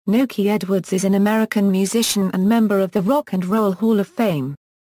Nokie Edwards is an American musician and member of the Rock and Roll Hall of Fame.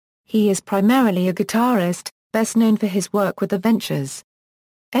 He is primarily a guitarist, best known for his work with the Ventures.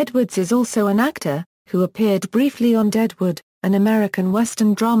 Edwards is also an actor, who appeared briefly on Deadwood, an American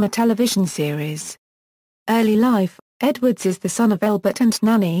Western drama television series. Early life: Edwards is the son of Elbert and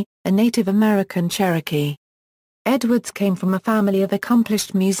Nanny, a Native American Cherokee. Edwards came from a family of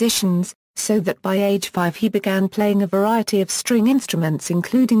accomplished musicians, so that by age 5 he began playing a variety of string instruments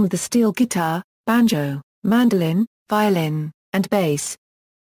including the steel guitar, banjo, mandolin, violin, and bass.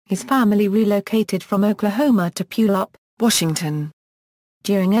 His family relocated from Oklahoma to Puyallup, Washington.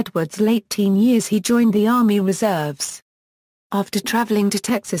 During Edwards' late teen years he joined the Army Reserves. After traveling to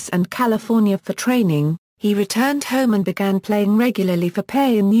Texas and California for training, he returned home and began playing regularly for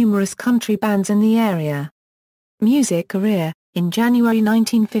pay in numerous country bands in the area. Music career: in January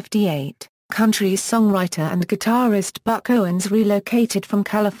 1958, country songwriter and guitarist Buck Owens relocated from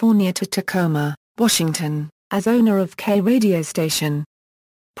California to Tacoma, Washington, as owner of K radio station.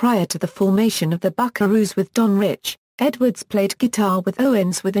 Prior to the formation of the Buckaroos with Don Rich, Edwards played guitar with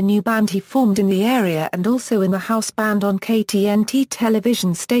Owens with a new band he formed in the area and also in the house band on KTNT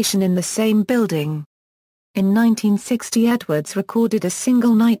television station in the same building. In 1960 Edwards recorded a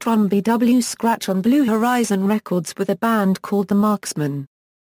single Night Run BW scratch on Blue Horizon Records with a band called The Marksmen.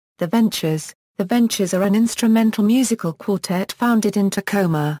 The Ventures are an instrumental musical quartet founded in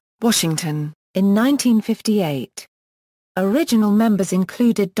Tacoma, Washington, in 1958. Original members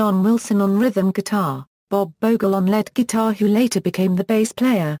included Don Wilson on rhythm guitar, Bob Bogle on lead guitar who later became the bass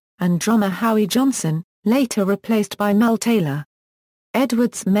player, and drummer Howie Johnson, later replaced by Mel Taylor.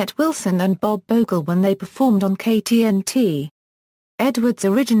 Edwards met Wilson and Bob Bogle when they performed on KTNT. Edwards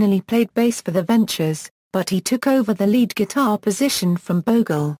originally played bass for the Ventures, but he took over the lead guitar position from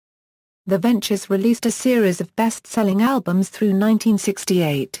Bogle. The Ventures released a series of best-selling albums through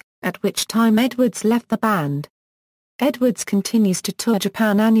 1968, at which time Edwards left the band. Edwards continues to tour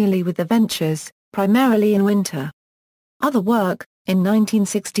Japan annually with the Ventures, primarily in winter. Other work: in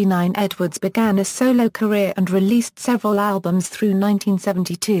 1969 Edwards began a solo career and released several albums through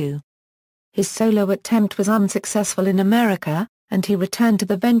 1972. His solo attempt was unsuccessful in America, and he returned to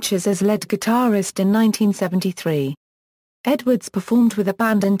the Ventures as lead guitarist in 1973. Edwards performed with the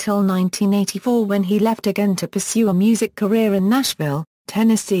band until 1984 when he left again to pursue a music career in Nashville,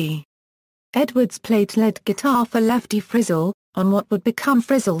 Tennessee. Edwards played lead guitar for Lefty Frizzle, on what would become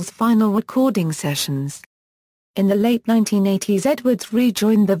Frizzle's final recording sessions. In the late 1980s Edwards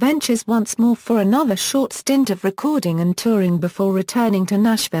rejoined the Ventures once more for another short stint of recording and touring before returning to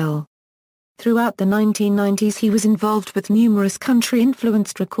Nashville. Throughout the 1990s he was involved with numerous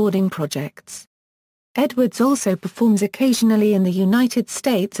country-influenced recording projects. Edwards also performs occasionally in the United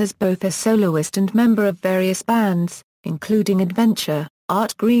States as both a soloist and member of various bands, including Adventure,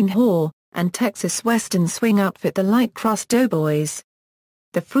 Art Green Haw, and Texas Western swing outfit the Light Crust Doughboys.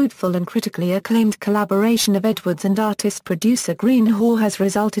 The fruitful and critically acclaimed collaboration of Edwards and artist-producer Green Haw has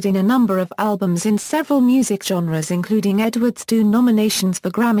resulted in a number of albums in several music genres including Edwards' 2 nominations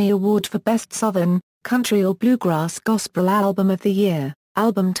for Grammy Award for Best Southern, Country or Bluegrass Gospel Album of the Year,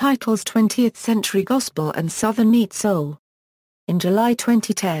 album titles 20th Century Gospel and Southern Meets Soul. In July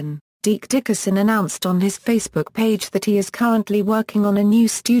 2010, Deke Dickerson announced on his Facebook page that he is currently working on a new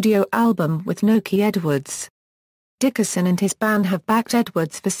studio album with Nokie Edwards. Dickerson and his band have backed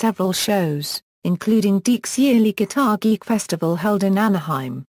Edwards for several shows, including Deke's yearly Guitar Geek Festival held in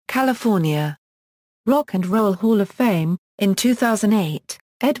Anaheim, California. Rock and Roll Hall of Fame: in 2008,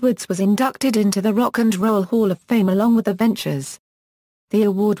 Edwards was inducted into the Rock and Roll Hall of Fame along with the Ventures. The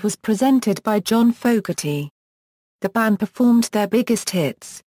award was presented by John Fogerty. The band performed their biggest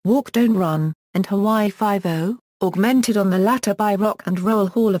hits, Walk Don't Run, and Hawaii Five-O, augmented on the latter by Rock and Roll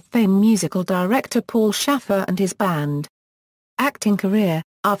Hall of Fame musical director Paul Shaffer and his band. Acting career: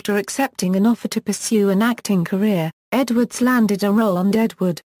 after accepting an offer to pursue an acting career, Edwards landed a role on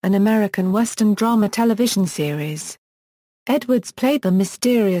Deadwood, an American Western drama television series. Edwards played the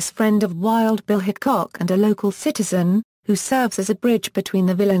mysterious friend of Wild Bill Hickok and a local citizen, who serves as a bridge between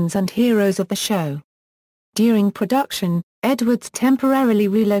the villains and heroes of the show. During production, Edwards temporarily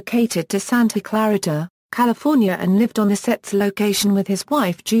relocated to Santa Clarita, California and lived on the set's location with his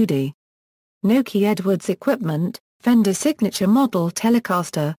wife Judy. Nokie Edwards equipment: Fender Signature Model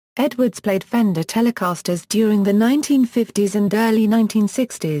Telecaster. Edwards played Fender Telecasters during the 1950s and early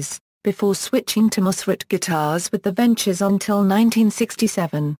 1960s, before switching to Mosfet guitars with the Ventures until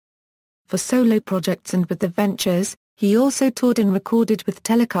 1967. For solo projects and with the Ventures, he also toured and recorded with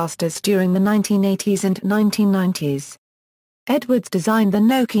Telecasters during the 1980s and 1990s. Edwards designed the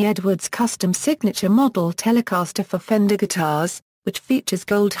Nokie Edwards custom signature model Telecaster for Fender guitars, which features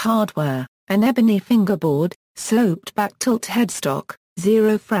gold hardware, an ebony fingerboard, sloped-back tilt headstock,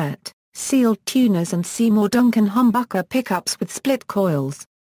 0-fret, sealed tuners and Seymour Duncan humbucker pickups with split coils.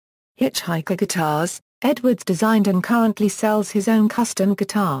 Hitchhiker guitars. Edwards designed and currently sells his own custom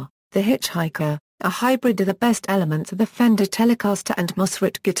guitar, the Hitchhiker, a hybrid of the best elements of the Fender Telecaster and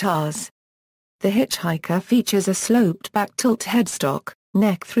Mosrite guitars. The Hitchhiker features a sloped-back tilt headstock,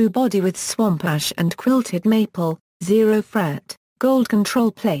 neck-through body with swamp ash and quilted maple, 0-fret, gold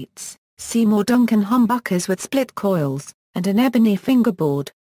control plates, Seymour Duncan humbuckers with split coils, and an ebony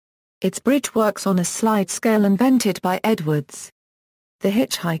fingerboard. Its bridge works on a slide scale invented by Edwards. The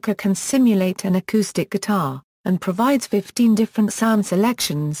Hitchhiker can simulate an acoustic guitar, and provides 15 different sound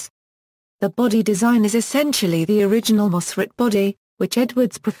selections. The body design is essentially the original Mosrite body, which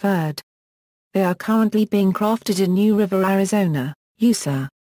Edwards preferred. They are currently being crafted in New River, Arizona, USA.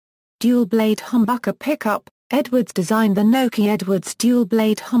 Dual-blade humbucker pickup. Edwards designed the Nokie Edwards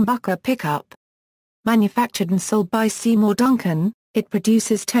dual-blade humbucker pickup. Manufactured and sold by Seymour Duncan, it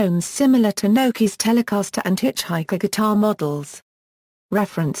produces tones similar to Nokie's Telecaster and Hitchhiker guitar models.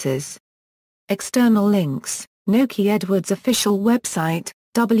 References. External links. Nokie Edwards official website,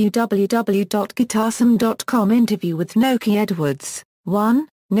 www.guitarsome.com. Interview with Nokie Edwards. 1.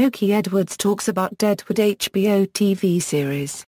 Nokie Edwards talks about Deadwood HBO TV series.